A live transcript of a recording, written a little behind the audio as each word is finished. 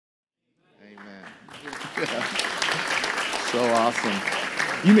So awesome.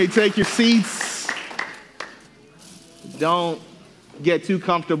 You may take your seats. Don't get too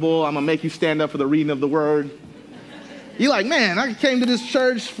comfortable. I'm going to make you stand up for the reading of the word. You're like, man, I came to this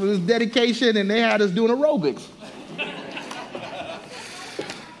church for this dedication and they had us doing aerobics.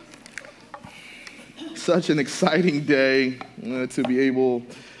 Such an exciting day to be able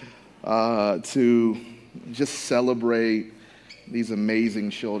to just celebrate these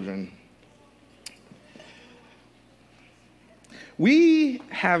amazing children. We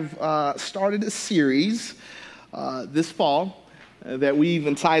have started a series this fall that we've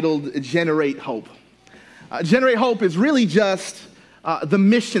entitled Generate Hope. Generate Hope is really just the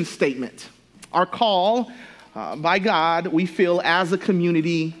mission statement, our call by God, we feel, as a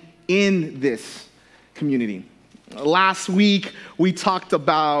community in this community. Last week, we talked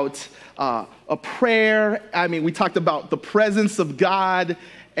about a prayer. We talked about the presence of God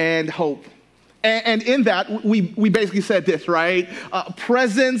and hope. And in that, we basically said this, right?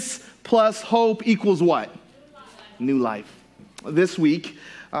 Presence plus hope equals what? New life. This week,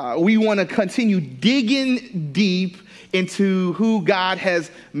 we want to continue digging deep into who God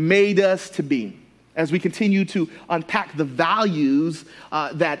has made us to be as we continue to unpack the values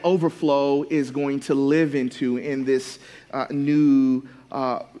that Overflow is going to live into in this new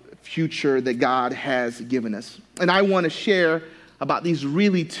future that God has given us. And I want to share about these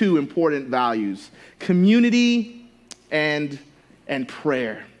really two important values, community and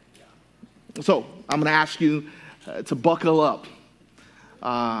prayer. So I'm going to ask you to buckle up.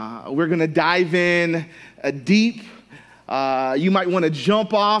 We're going to dive in deep. You might want to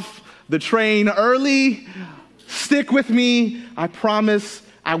jump off the train early. Stick with me. I promise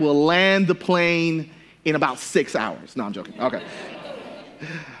I will land the plane in about 6 hours. No, I'm joking. Okay.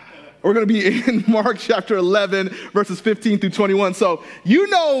 We're going to be in Mark chapter 11, verses 15 through 21. So you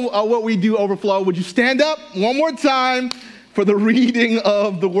know what we do, Overflow. Would you stand up one more time for the reading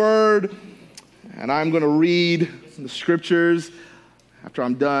of the word? And I'm going to read the scriptures. After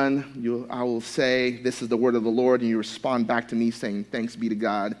I'm done, I will say, this is the word of the Lord, and you respond back to me saying, thanks be to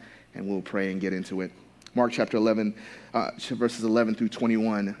God, and we'll pray and get into it. Mark chapter 11, verses 11 through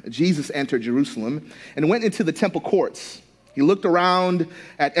 21. Jesus entered Jerusalem and went into the temple courts. He looked around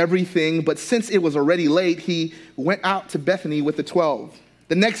at everything, but since it was already late, he went out to Bethany with the 12.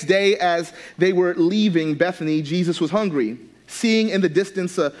 The next day, as they were leaving Bethany, Jesus was hungry. Seeing in the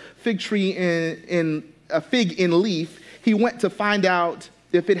distance a fig tree in leaf, he went to find out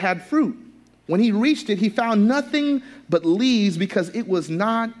if it had fruit. When he reached it, he found nothing but leaves because it was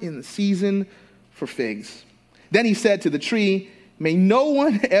not in the season for figs. Then he said to the tree, "May no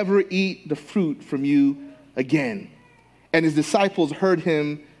one ever eat the fruit from you again." And his disciples heard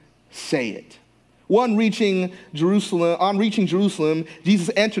him say it. On reaching Jerusalem, Jesus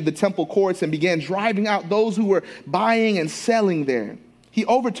entered the temple courts and began driving out those who were buying and selling there. He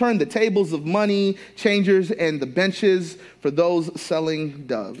overturned the tables of money changers and the benches for those selling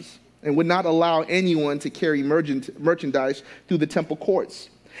doves, and would not allow anyone to carry merchandise through the temple courts.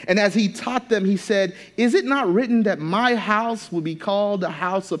 And as he taught them, he said, "Is it not written that my house will be called a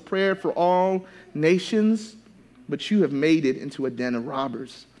house of prayer for all nations? But you have made it into a den of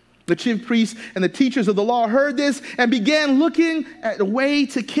robbers." The chief priests and the teachers of the law heard this and began looking at a way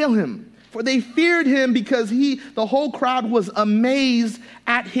to kill him. For they feared him because the whole crowd was amazed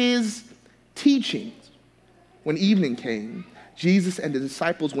at his teachings. When evening came, Jesus and the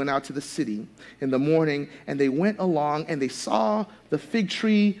disciples went out to the city in the morning, and they went along and they saw the fig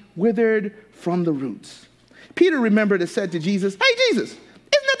tree withered from the roots. Peter remembered and said to Jesus, "Hey, Jesus,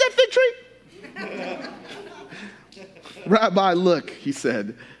 isn't that fig tree?" "Rabbi, look," he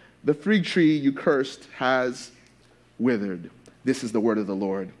said, "the fig tree you cursed has withered." This is the word of the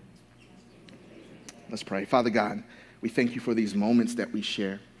Lord. Let's pray. Father God, we thank you for these moments that we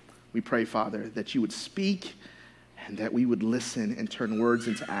share. We pray, Father, that you would speak and that we would listen and turn words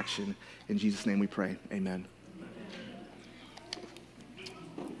into action. In Jesus' name we pray. Amen.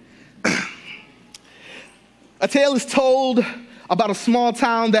 A tale is told about a small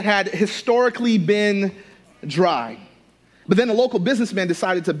town that had historically been dry. But then a local businessman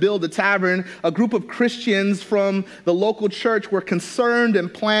decided to build a tavern. A group of Christians from the local church were concerned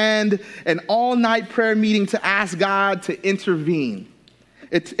and planned an all-night prayer meeting to ask God to intervene.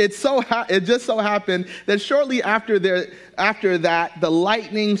 It just so happened that shortly after that, the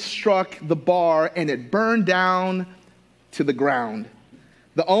lightning struck the bar and it burned down to the ground.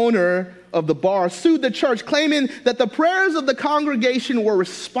 The owner of the bar sued the church, claiming that the prayers of the congregation were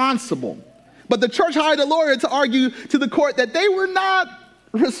responsible. But the church hired a lawyer to argue to the court that they were not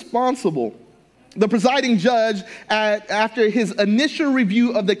responsible. The presiding judge, after his initial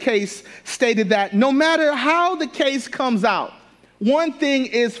review of the case, stated that no matter how the case comes out, one thing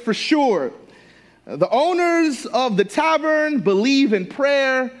is for sure. The owners of the tavern believe in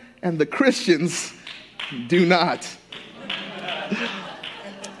prayer, and the Christians do not.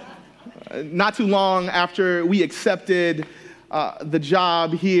 Not too long after we accepted the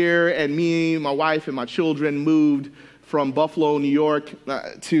job here, and me, my wife, and my children moved from Buffalo, New York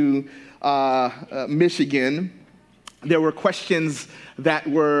to Michigan, there were questions that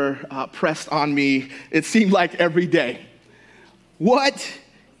were pressed on me, it seemed like every day. What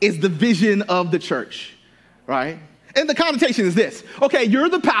is the vision of the church, right? And the connotation is this. Okay, you're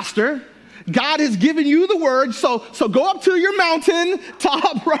the pastor. God has given you the word, so go up to your mountain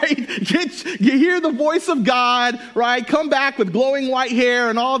top, right? You hear the voice of God, right? Come back with glowing white hair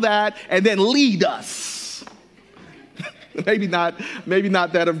and all that, and then lead us. maybe not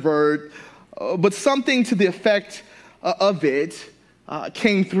that avert, but something to the effect of it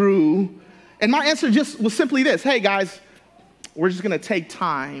came through. And my answer just was simply this. Hey, guys, we're just going to take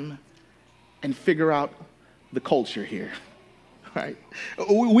time and figure out the culture here. Right?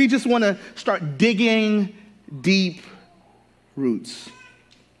 We just want to start digging deep roots.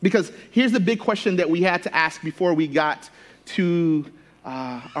 Because here's the big question that we had to ask before we got to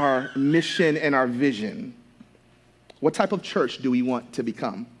our mission and our vision. What type of church do we want to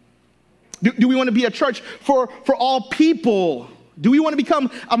become? Do we want to be a church for all people? Do we want to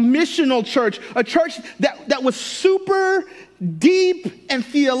become a missional church? A church that was super deep and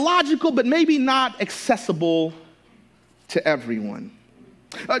theological, but maybe not accessible to everyone?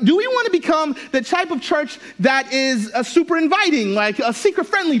 Do we want to become the type of church that is super inviting, like a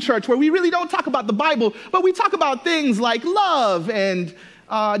seeker-friendly church where we really don't talk about the Bible, but we talk about things like love and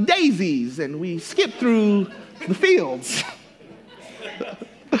daisies, and we skip through the fields?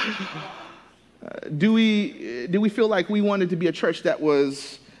 Do we feel like we wanted to be a church that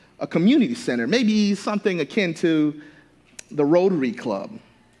was a community center, maybe something akin to the Rotary Club?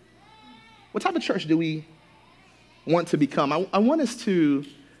 What type of church do we want to become? I want us to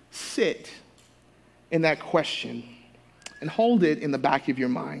sit in that question and hold it in the back of your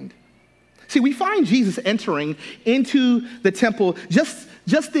mind. See, we find Jesus entering into the temple just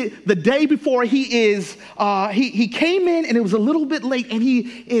the day before he came in, and it was a little bit late,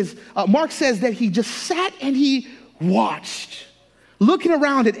 and Mark says that he just sat and he watched, looking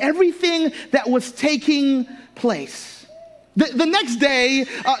around at everything that was taking place. The next day,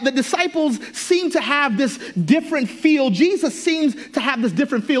 the disciples seem to have this different feel. Jesus seems to have this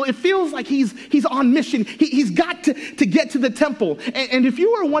different feel. It feels like he's on mission. He's got to get to the temple. And if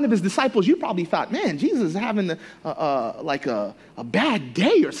you were one of his disciples, you probably thought, man, Jesus is having a bad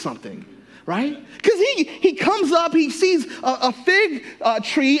day or something, right? Because he comes up, he sees a fig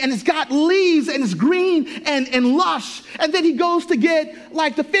tree, and it's got leaves, and it's green and lush. And then he goes to get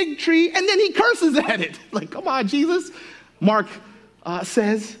like the fig tree, and then he curses at it. Like, come on, Jesus. Mark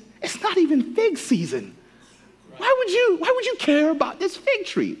says, it's not even fig season. Right. Why would you care about this fig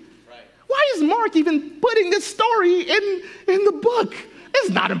tree? Right. Why is Mark even putting this story in the book? It's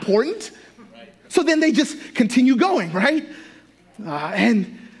not important. Right. So then they just continue going, right?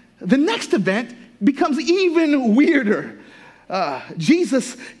 And the next event becomes even weirder.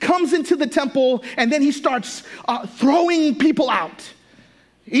 Jesus comes into the temple, and then he starts throwing people out.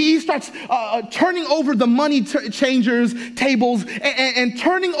 He starts turning over the money changers' tables and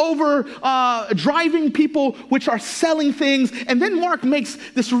turning over driving people which are selling things. And then Mark makes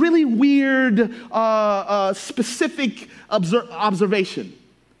this really weird, specific observation.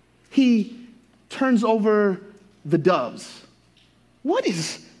 He turns over the doves. What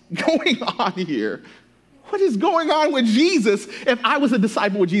is going on here? What is going on with Jesus? If I was a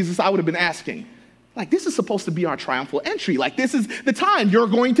disciple with Jesus, I would have been asking. Like, this is supposed to be our triumphal entry. Like, this is the time. You're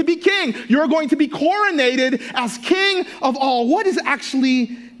going to be king. You're going to be coronated as king of all. What is actually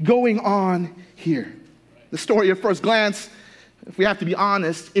going on here? The story at first glance, if we have to be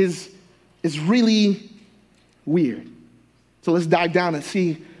honest, is really weird. So let's dive down and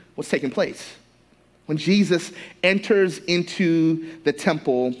see what's taking place. When Jesus enters into the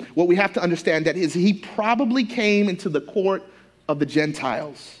temple, what we have to understand that is he probably came into the court of the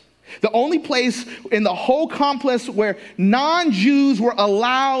Gentiles. The only place in the whole complex where non-Jews were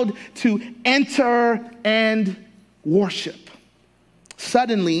allowed to enter and worship.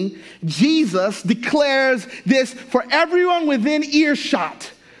 Suddenly, Jesus declares this for everyone within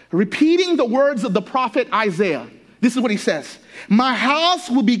earshot, repeating the words of the prophet Isaiah. This is what he says. My house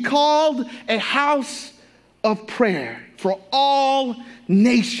will be called a house of prayer for all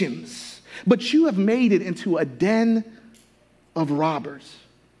nations, but you have made it into a den of robbers.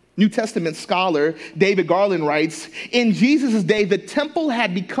 New Testament scholar David Garland writes, in Jesus' day, the temple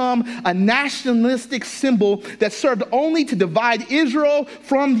had become a nationalistic symbol that served only to divide Israel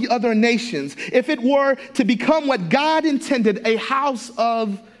from the other nations. If it were to become what God intended, a house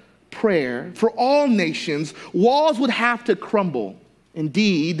of prayer for all nations, walls would have to crumble.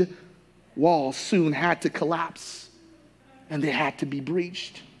 Indeed, walls soon had to collapse, and they had to be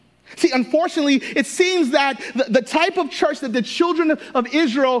breached. See, unfortunately, it seems that the type of church that the children of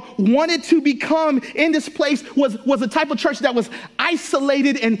Israel wanted to become in this place was a type of church that was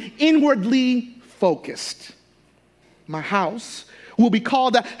isolated and inwardly focused. My house will be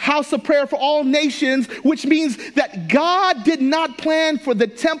called a house of prayer for all nations, which means that God did not plan for the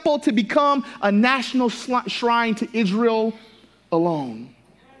temple to become a national shrine to Israel alone.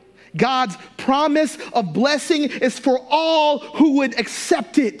 God's promise of blessing is for all who would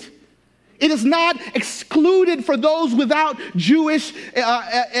accept it. It is not excluded for those without Jewish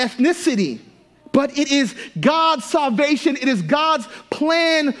ethnicity, but it is God's salvation. It is God's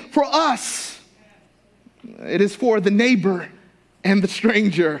plan for us. It is for the neighbor and the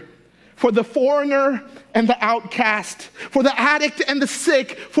stranger, for the foreigner and the outcast, for the addict and the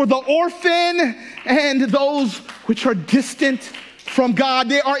sick, for the orphan and those which are distant from God.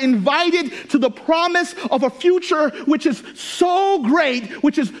 They are invited to the promise of a future which is so great,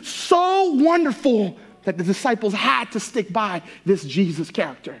 which is so wonderful, that the disciples had to stick by this Jesus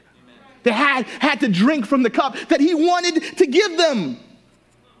character. Amen. They had to drink from the cup that he wanted to give them.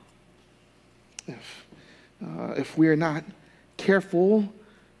 If we're not careful,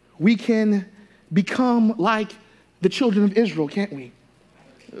 we can become like the children of Israel, can't we?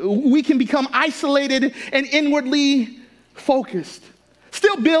 We can become isolated and inwardly focused,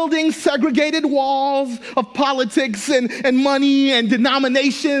 still building segregated walls of politics and money and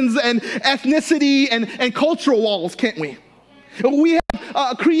denominations and ethnicity and cultural walls, can't we? We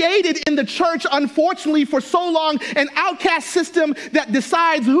have created in the church, unfortunately, for so long, an outcast system that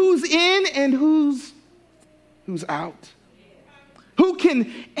decides who's in and who's out. Who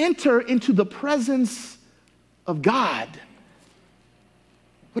can enter into the presence of God?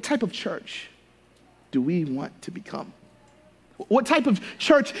 What type of church do we want to become? What type of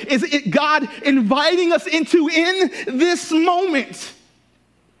church is it God inviting us into in this moment?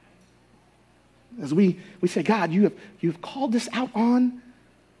 As we say, God, you have called us out on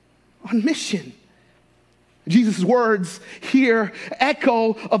mission. Jesus' words here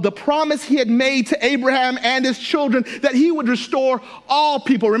echo of the promise he had made to Abraham and his children that he would restore all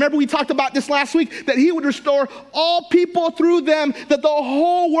people. Remember, we talked about this last week, that he would restore all people through them, that the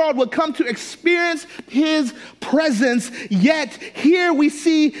whole world would come to experience his presence. Yet here we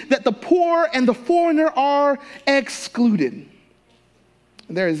see that the poor and the foreigner are excluded.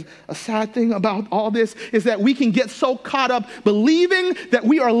 There is a sad thing about all this, is that we can get so caught up believing that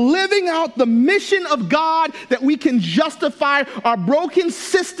we are living out the mission of God that we can justify our broken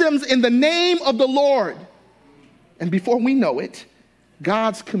systems in the name of the Lord. And before we know it,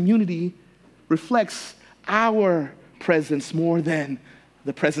 God's community reflects our presence more than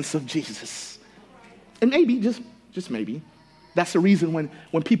the presence of Jesus. And maybe, just maybe, that's the reason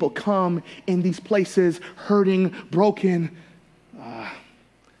when people come in these places hurting, broken,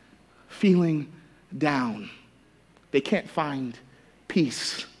 feeling down, they can't find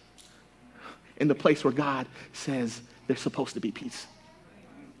peace in the place where God says there's supposed to be peace.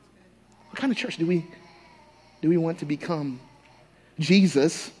 What kind of church do we want to become?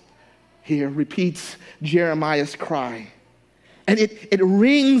 Jesus here repeats Jeremiah's cry, and it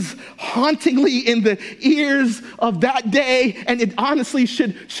rings hauntingly in the ears of that day, and it honestly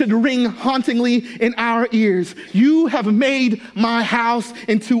should ring hauntingly in our ears. You have made my house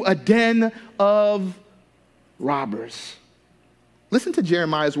into a den of robbers. Listen to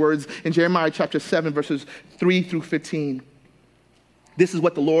Jeremiah's words in Jeremiah chapter 7, verses 3 through 15. This is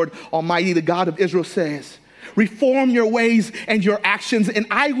what the Lord Almighty, the God of Israel, says. Reform your ways and your actions, and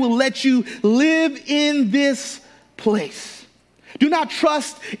I will let you live in this place. Do not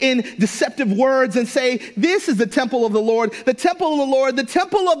trust in deceptive words and say, this is the temple of the Lord, the temple of the Lord, the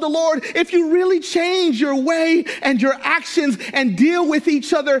temple of the Lord. If you really change your way and your actions and deal with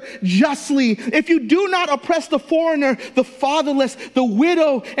each other justly, if you do not oppress the foreigner, the fatherless, the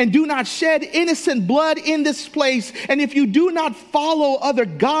widow, and do not shed innocent blood in this place, and if you do not follow other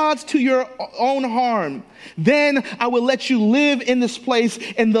gods to your own harm, then I will let you live in this place,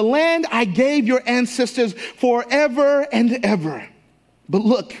 in the land I gave your ancestors forever and ever. But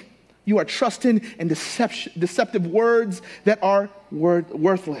look, you are trusting in deceptive words that are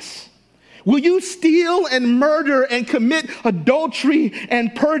worthless. Will you steal and murder and commit adultery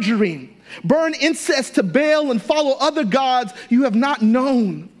and perjury? Burn incense to Baal and follow other gods you have not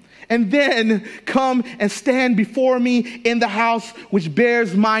known. and then come and stand before me in the house which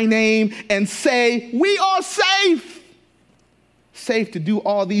bears my name and say, we are safe. Safe to do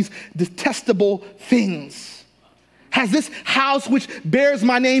all these detestable things. Has this house which bears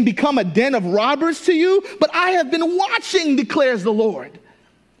my name become a den of robbers to you? But I have been watching, declares the Lord.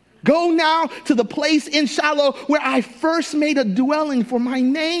 Go now to the place in Shiloh where I first made a dwelling for my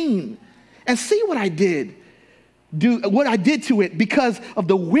name, and see what I did to it because of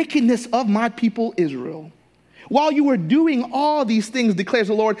the wickedness of my people Israel. While you were doing all these things, declares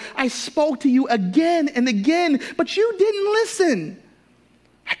the Lord, I spoke to you again and again, but you didn't listen.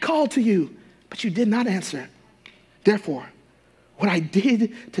 I called to you, but you did not answer. Therefore, what I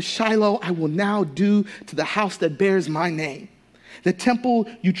did to Shiloh, I will now do to the house that bears my name. The temple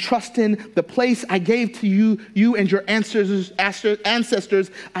you trust in, the place I gave to you and your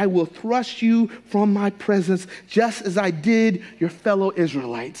ancestors, I will thrust you from my presence, just as I did your fellow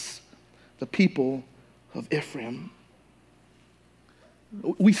Israelites, the people of Ephraim.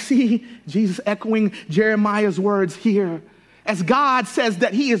 We see Jesus echoing Jeremiah's words here, as God says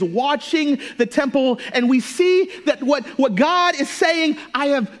that he is watching the temple, and we see that what God is saying, I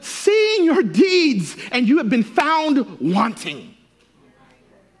have seen your deeds, and you have been found wanting.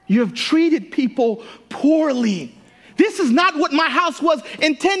 You have treated people poorly. This is not what my house was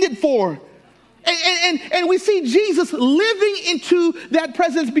intended for. And we see Jesus living into that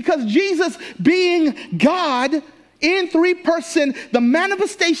presence, because Jesus, being God in three-person, the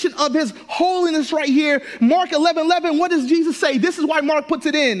manifestation of his holiness right here. Mark 11:11, what does Jesus say? This is why Mark puts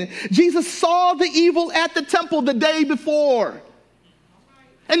it in. Jesus saw the evil at the temple the day before.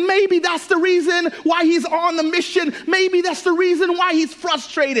 And maybe that's the reason why he's on the mission. Maybe that's the reason why he's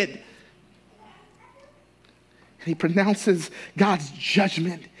frustrated. And he pronounces God's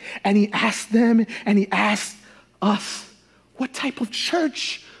judgment. And he asks them, and he asks us, what type of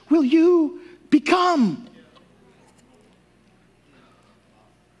church will you become?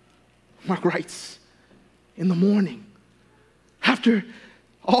 Mark writes, in the morning, after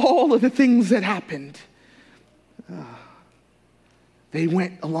all of the things that happened, they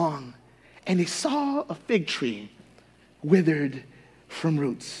went along, and they saw a fig tree withered from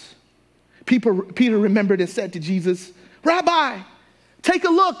roots. Peter remembered and said to Jesus, Rabbi, take a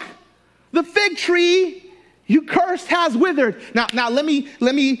look. The fig tree you cursed has withered. Now let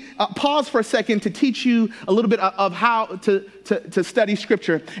me pause for a second to teach you a little bit of how to study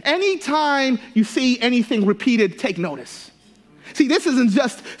Scripture. Anytime you see anything repeated, take notice. See, this isn't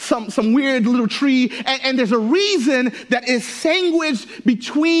just some weird little tree, and there's a reason that is sandwiched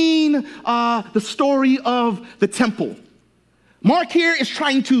between the story of the temple. Mark here is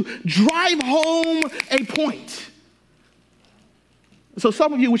trying to drive home a point. So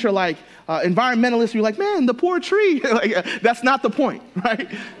some of you which are like environmentalists, you're like, man, the poor tree. Like, that's not the point, right?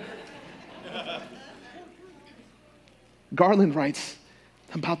 Garland writes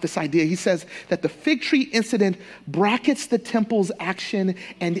about this idea. He says that the fig tree incident brackets the temple's action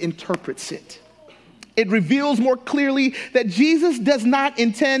and interprets it. It reveals more clearly that Jesus does not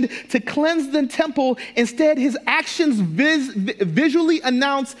intend to cleanse the temple. Instead, his actions visually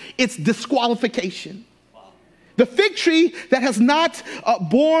announce its disqualification. The fig tree that has not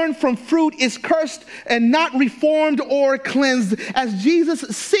borne from fruit is cursed and not reformed or cleansed. As Jesus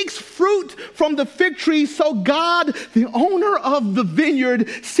seeks fruit from the fig tree, so God, the owner of the vineyard,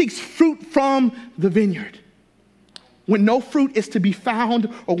 seeks fruit from the vineyard. When no fruit is to be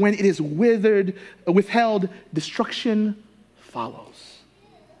found, or when it is withheld, destruction follows.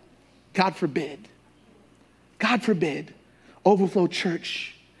 God forbid, Overflow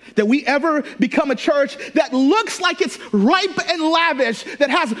Church, that we ever become a church that looks like it's ripe and lavish,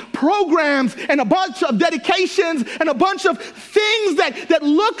 that has programs and a bunch of dedications and a bunch of things that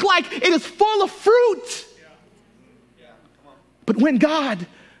look like it is full of fruit. But when God,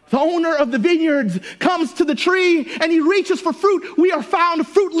 the owner of the vineyards, comes to the tree and he reaches for fruit, we are found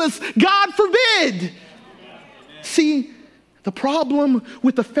fruitless. God forbid. See, the problem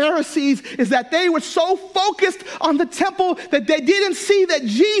with the Pharisees is that they were so focused on the temple that they didn't see that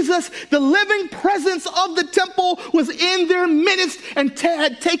Jesus, the living presence of the temple, was in their midst and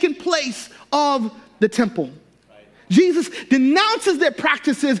had taken place of the temple. Jesus denounces their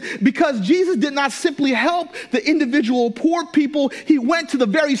practices because Jesus did not simply help the individual poor people. He went to the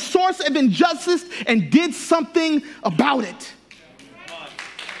very source of injustice and did something about it.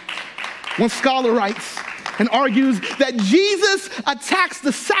 One scholar writes and argues that Jesus attacks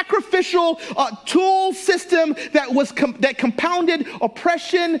the sacrificial tool system that compounded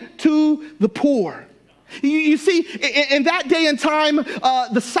oppression to the poor. You see, in that day and time,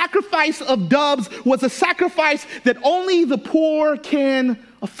 the sacrifice of doves was a sacrifice that only the poor can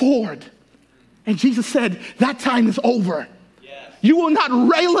afford. And Jesus said, that time is over. You will not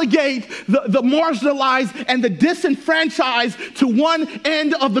relegate the marginalized and the disenfranchised to one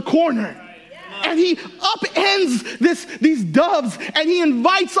end of the corner. And he upends these doves, and he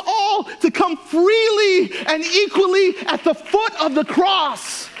invites all to come freely and equally at the foot of the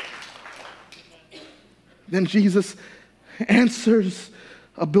cross. Then Jesus answers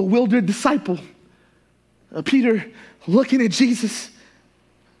a bewildered disciple. Peter looking at Jesus.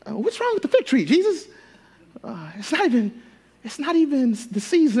 What's wrong with the fig tree, Jesus? It's not even the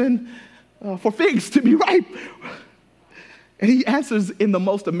season for figs to be ripe. And he answers in the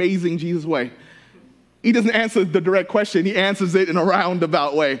most amazing Jesus way. He doesn't answer the direct question. He answers it in a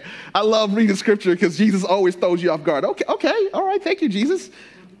roundabout way. I love reading scripture because Jesus always throws you off guard. Okay, all right, thank you, Jesus.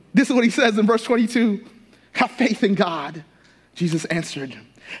 This is what he says in verse 22. Have faith in God. Jesus answered,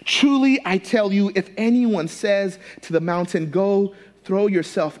 truly I tell you, if anyone says to the mountain, go throw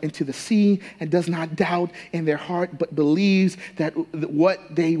yourself into the sea, and does not doubt in their heart, but believes that what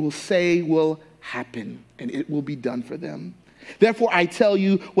they will say will happen, and it will be done for them. Therefore, I tell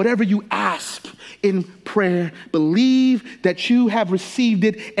you, whatever you ask in prayer, believe that you have received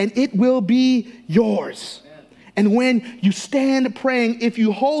it, and it will be yours. And when you stand praying, if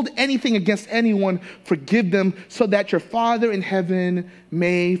you hold anything against anyone, forgive them, so that your Father in heaven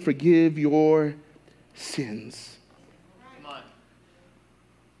may forgive your sins. Come on.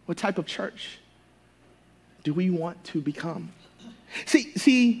 What type of church do we want to become?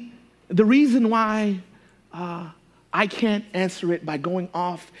 See, the reason why I can't answer it by going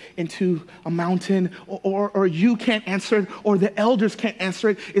off into a mountain, or you can't answer it, or the elders can't answer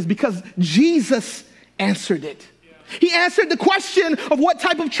it, is because Jesus answered it. He answered the question of what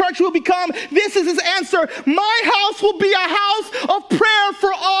type of church we'll become. This is his answer. My house will be a house of prayer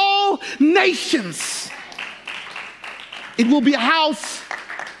for all nations. It will be a house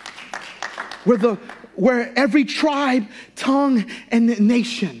where every tribe, tongue, and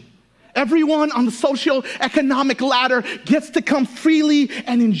nation, everyone on the social economic ladder gets to come freely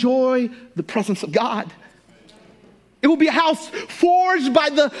and enjoy the presence of God. It will be a house forged by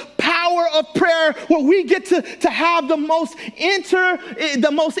the power of prayer, where we get to have the most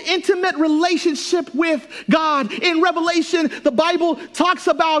intimate relationship with God. In Revelation, the Bible talks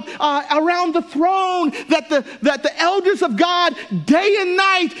about around the throne that the elders of God, day and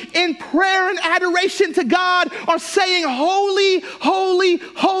night, in prayer and adoration to God, are saying, holy, holy,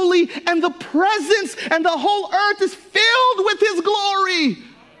 holy, and the presence and the whole earth is filled with his glory.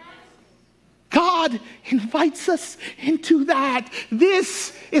 God invites us into that.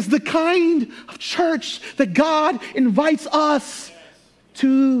 This is the kind of church that God invites us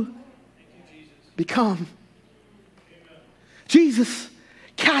to become. Jesus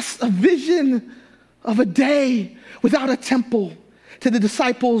casts a vision of a day without a temple to the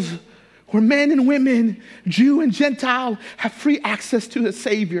disciples, where men and women, Jew and Gentile, have free access to a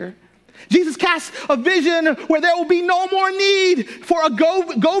Savior. Jesus casts a vision where there will be no more need for a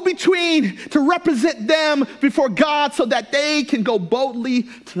go-between to represent them before God, so that they can go boldly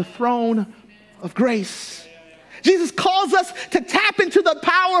to the throne of grace. Jesus calls us to tap into the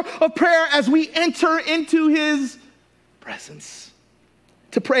power of prayer as we enter into his presence.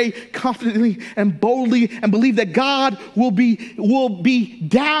 To pray confidently and boldly and believe that God will be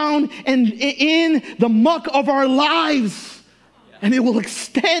down and in the muck of our lives. And it will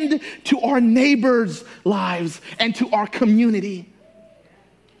extend to our neighbors' lives and to our community.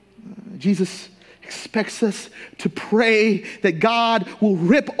 Jesus expects us to pray that God will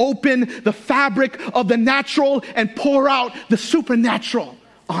rip open the fabric of the natural and pour out the supernatural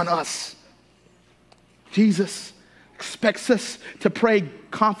on us. Jesus expects us to pray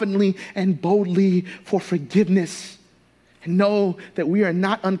confidently and boldly for forgiveness, and know that we are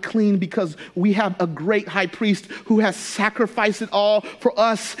not unclean because we have a great high priest who has sacrificed it all for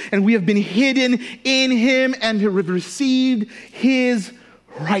us, and we have been hidden in him and have received his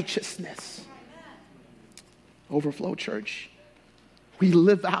righteousness. Overflow Church, we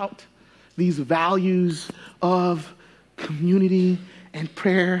live out these values of community and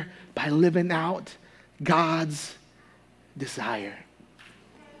prayer by living out God's desire.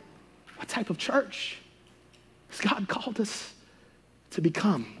 What type of church has God called us to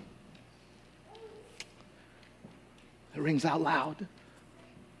become? It rings out loud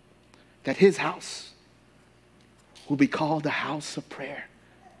that his house will be called the house of prayer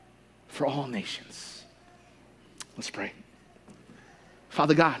for all nations. Let's pray.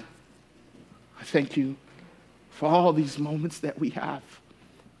 Father God, I thank you for all these moments that we have.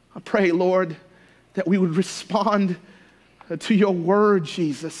 I pray, Lord, that we would respond to your word,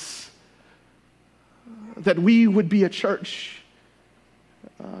 Jesus. That we would be a church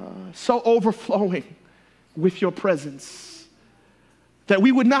so overflowing with your presence that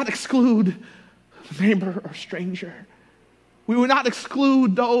we would not exclude neighbor or stranger. We would not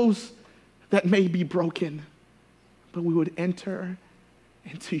exclude those that may be broken, but we would enter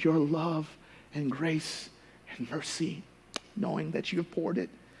into your love and grace and mercy, knowing that you have poured it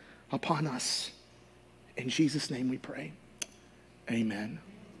upon us. In Jesus' name we pray. Amen.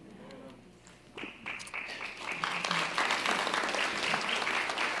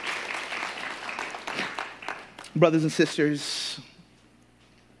 Brothers and sisters,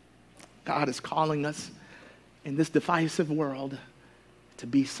 God is calling us in this divisive world to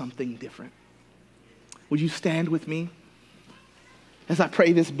be something different. Would you stand with me as I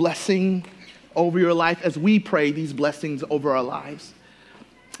pray this blessing over your life, as we pray these blessings over our lives?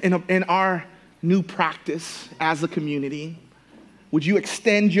 In our new practice as a community, would you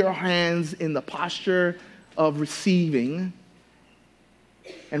extend your hands in the posture of receiving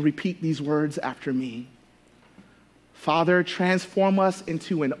and repeat these words after me? Father, transform us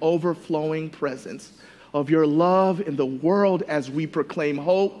into an overflowing presence of your love in the world as we proclaim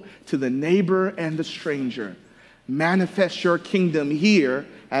hope to the neighbor and the stranger. Manifest your kingdom here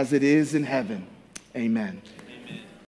as it is in heaven. Amen.